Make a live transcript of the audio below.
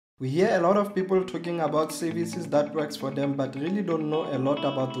We hear a lot of people talking about services that works for them but really don't know a lot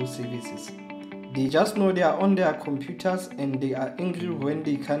about those services. They just know they are on their computers and they are angry when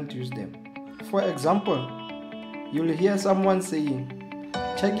they can't use them. For example, you'll hear someone saying,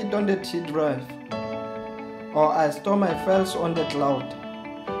 check it on the T drive, or I store my files on the cloud,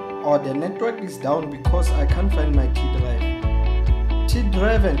 or the network is down because I can't find my T drive. T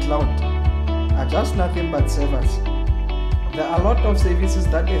drive and cloud are just nothing but servers. There are a lot of services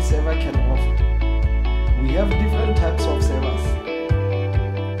that a server can offer. We have different types of servers.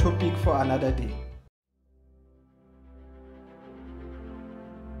 Topic for another day.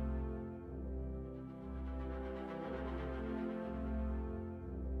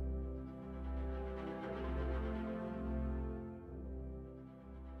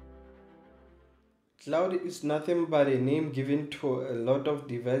 Cloud is nothing but a name given to a lot of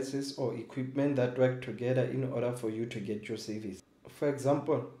devices or equipment that work together in order for you to get your service. For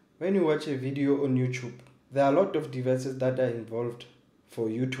example, when you watch a video on YouTube, there are a lot of devices that are involved for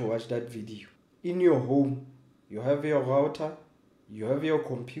you to watch that video. In your home, you have your router, you have your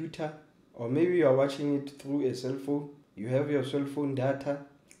computer, or maybe you are watching it through a cell phone. You have your cell phone data.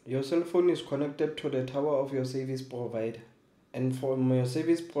 Your cell phone is connected to the tower of your service provider. And from your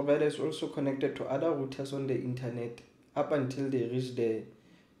service provider is also connected to other routers on the internet up until they reach the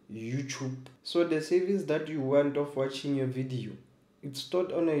YouTube. So the service that you want of watching your video, it's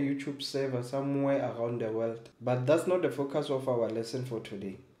stored on a YouTube server somewhere around the world. But that's not the focus of our lesson for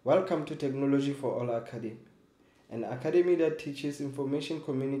today. Welcome to Technology for All Academy, an academy that teaches information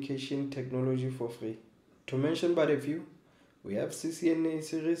communication technology for free. To mention but a few, we have CCNA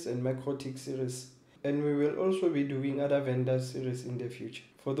series and MIKROTIK-SERIES. And we will also be doing other vendor series in the future.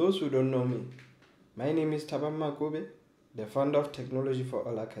 For those who don't know me, my name is Makobe, the founder of Technology for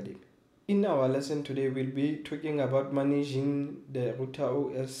All Academy. In our lesson today, we'll be talking about managing the router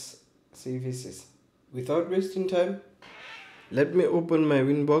OS services. Without wasting time, let me open my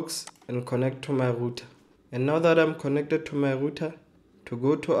Winbox and connect to my router. And now that I'm connected to my router, to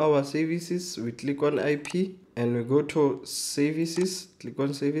go to our services, we click on IP and we go to services, click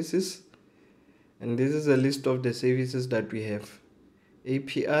on services. And this is a list of the services that we have: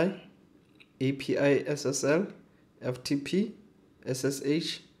 API, API SSL, FTP,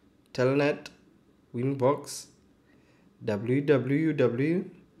 SSH, Telnet, Winbox, www,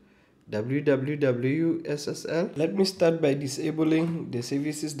 SSL. Let me start by disabling the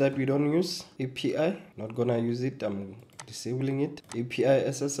services that we don't use. API, not gonna use it, I'm disabling it. API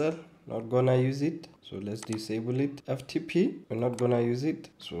SSL, not gonna use it, so let's disable it. FTP, we're not gonna use it,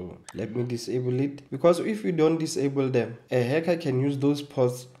 so let me disable it, because if we don't disable them, a hacker can use those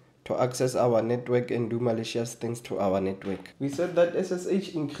ports to access our network and do malicious things to our network. We said that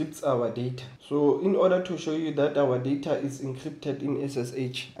SSH encrypts our data, so in order to show you that our data is encrypted in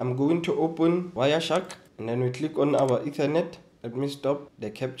SSH, I'm going to open Wireshark and then we click on our Ethernet. Let me stop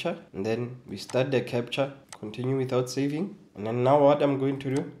the capture and then we start the capture, continue without saving. And then now what I'm going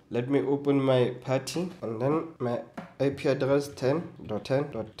to do, let me open my party and then my IP address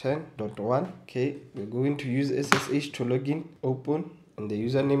 10.10.10.1. Okay, we're going to use SSH to log in. Open, and the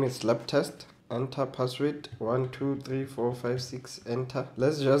username is lab test. Enter password 123456. Enter.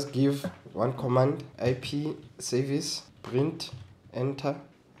 Let's just give one command: IP service print. Enter.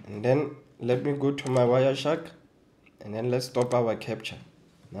 And then let me go to my Wireshark and then let's stop our capture.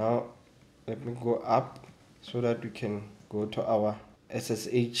 Now let me go up so that we can go to our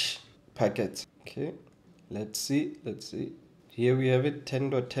SSH packets. Okay, let's see. Here we have it: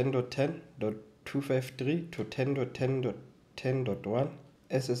 10.10.10.253 to 10.10.10.1,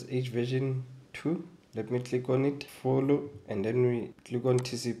 SSH version 2. Let me click on it, follow, and then we click on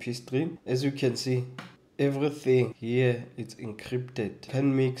TCP stream. As you can see, everything here is encrypted.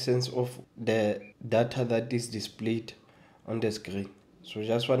 Can make sense of the data that is displayed on the screen. So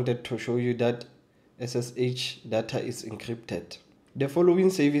just wanted to show you that SSH data is encrypted. The following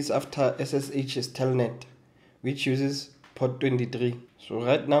service after SSH is Telnet, which uses port 23. So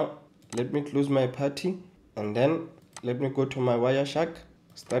right now, let me close my party and then let me go to my Wireshark,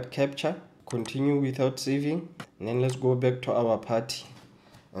 start capture, continue without saving, and then let's go back to our party.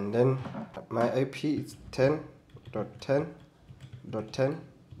 And then my IP is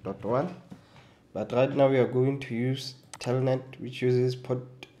 10.10.10.1. But right now we are going to use Telnet, which uses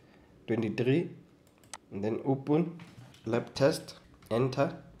port 23. And then open, lab test,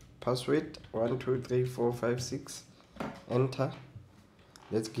 enter, password 123456, enter.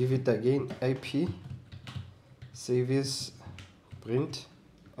 Let's give it again, IP service print,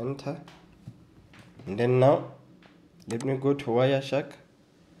 enter. And then now let me go to Wireshark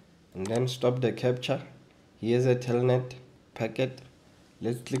and then stop the capture. Here's a Telnet packet.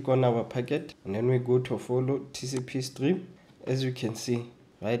 let's click on our packet, and then we go to follow TCP stream. As you can see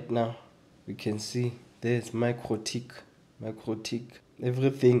right now, we can see there's MIKROTIK.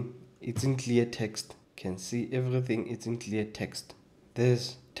 Everything it's in clear text. Can see everything it's in clear text.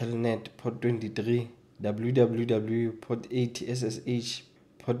 There's telnet port 23, www port 80, SSH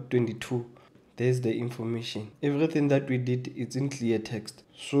port 22. There's the information. Everything that we did is in clear text.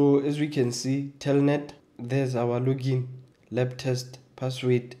 So as we can see, telnet, there's our login, lab test,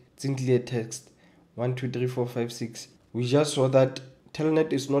 password, it's in clear text. 1 2 3 4 5 6. We just saw that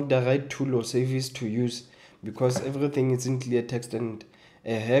telnet is not the right tool or service to use because everything is in clear text, and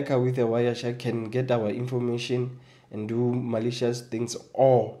a hacker with a Wireshark can get our information and do malicious things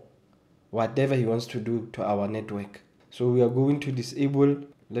or whatever he wants to do to our network. So we are going to disable,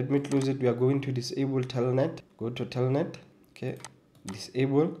 let me close it. We are going to disable telnet. Go to telnet. Okay,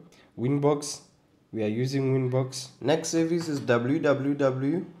 disable Winbox. We are using Winbox. Next service is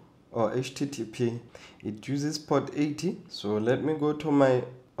www or HTTP. It uses port 80. So let me go to my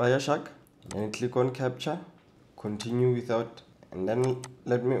Wireshark and click on capture, continue without, and then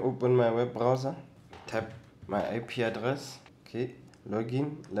let me open my web browser, type my IP address. Okay,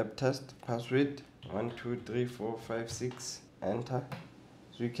 login, lab test, password 1 2 3 4 5 6, enter.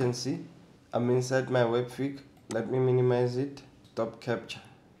 So you can see I'm inside my webfig. Let me minimize it, stop capture.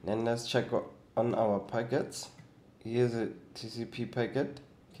 Then let's check on our packets. Here's a TCP packet.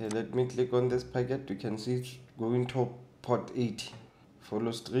 Okay, let me click on this packet. You can see it's going to port 80.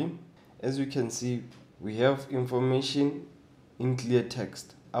 Follow stream. As you can see, we have information in clear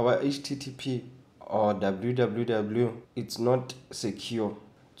text. Our HTTP or www, it's not secure.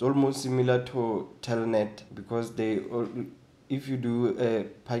 It's almost similar to telnet because if you do a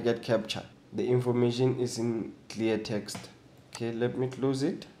packet capture, the information is in clear text. Okay, let me close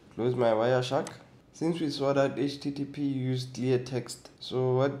it. Close my Wireshark. Since we saw that HTTP used clear text,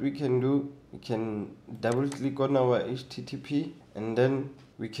 so what we can do, we can double click on our HTTP and then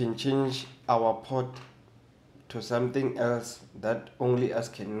we can change our port to something else that only us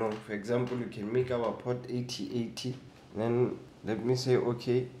can know. For example, we can make our port 8080. Then let me say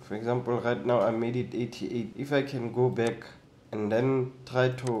okay. For example, right now I made it 88. If I can go back and then try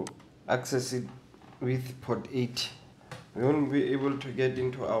to access it with port 80, we won't be able to get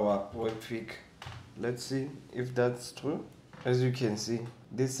into our webfig. Let's see if that's true. As you can see,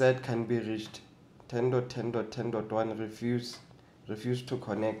 this site can be reached. 10.10.10.1 refuse to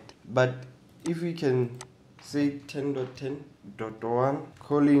connect. But if we can say 10.10.1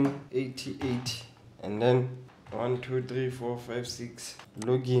 calling 88 and then 1 2 3 4 5 6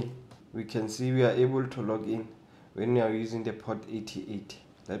 login, we can see we are able to log in when we are using the port 88.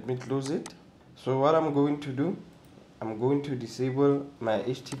 Let me close it. So what I'm going to do, I'm going to disable my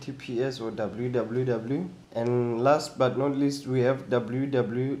HTTPS or www, and last but not least we have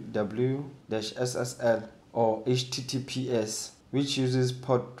www-SSL or HTTPS, which uses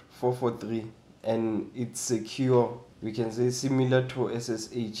port 443 and it's secure. We can say similar to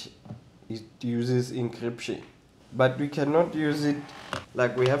SSH. It uses encryption, but we cannot use it,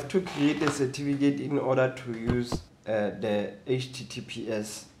 like we have to create a certificate in order to use the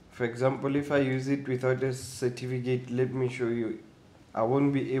HTTPS. For example, if I use it without a certificate, let me show you, I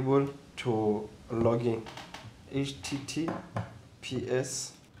won't be able to log in.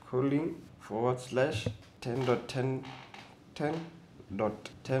 HTTPS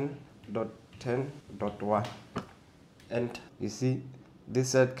 ::10.10.10.10.10.1, and you see this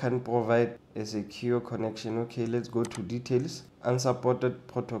site can provide a secure connection. Okay, let's go to details. Unsupported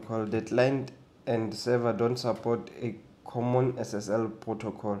protocol. The client and server don't support a common SSL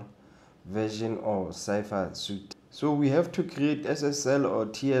protocol version or cipher suite. So we have to create SSL or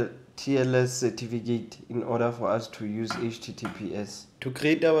TLS certificate in order for us to use HTTPS. To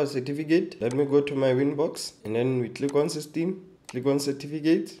create our certificate, let me go to my Winbox and then we click on system, click on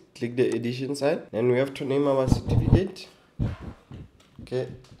certificate, click the edition side, then we have to name our certificate. Okay,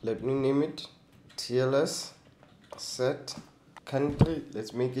 let me name it TLS set country.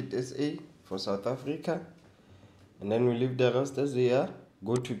 Let's make it SA for South Africa. And then we leave the rest as they are.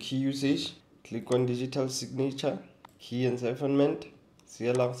 Go to key usage, click on digital signature, key encipherment,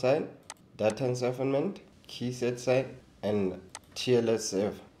 CLR sign, data encipherment, key set sign, and TLS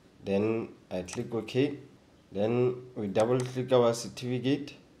save. Then I click OK. Then we double click our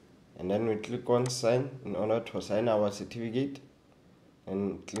certificate and then we click on sign in order to sign our certificate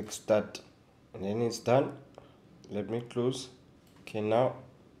and click start. And then it's done. Let me close. Okay, now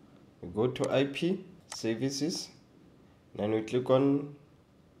we go to IP services. Then we click on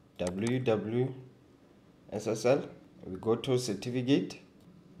www.SSL. We go to certificate.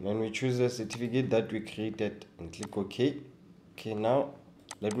 Then we choose the certificate that we created and click OK. Okay, now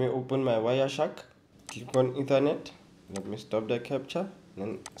Let me open my Wireshark. Click on Ethernet. Let me stop the capture.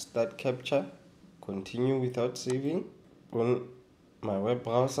 Then start capture. Continue without saving. On my web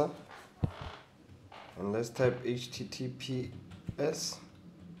browser. And let's type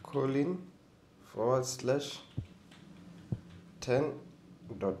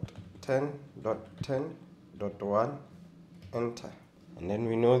Enter. And then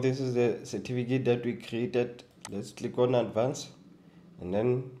we know this is the certificate that we created. Let's click on advance and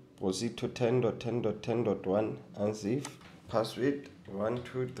then proceed to 10.10.10.1 and save. Password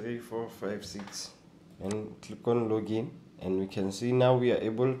 123456 and click on login, and we can see now we are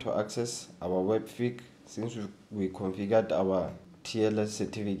able to access our webfig since we configured our TLS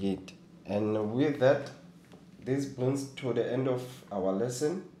certificate. And with that, this brings to the end of our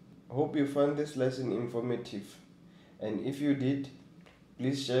lesson. Hope you found this lesson informative, and if you did,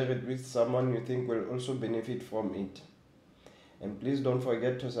 please share it with someone you think will also benefit from it. And please don't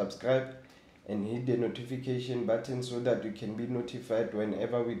forget to subscribe and hit the notification button so that you can be notified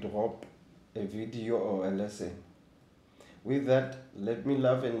whenever we drop a video or a lesson. With that, let me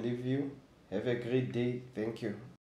love and leave you. Have a great day. Thank you.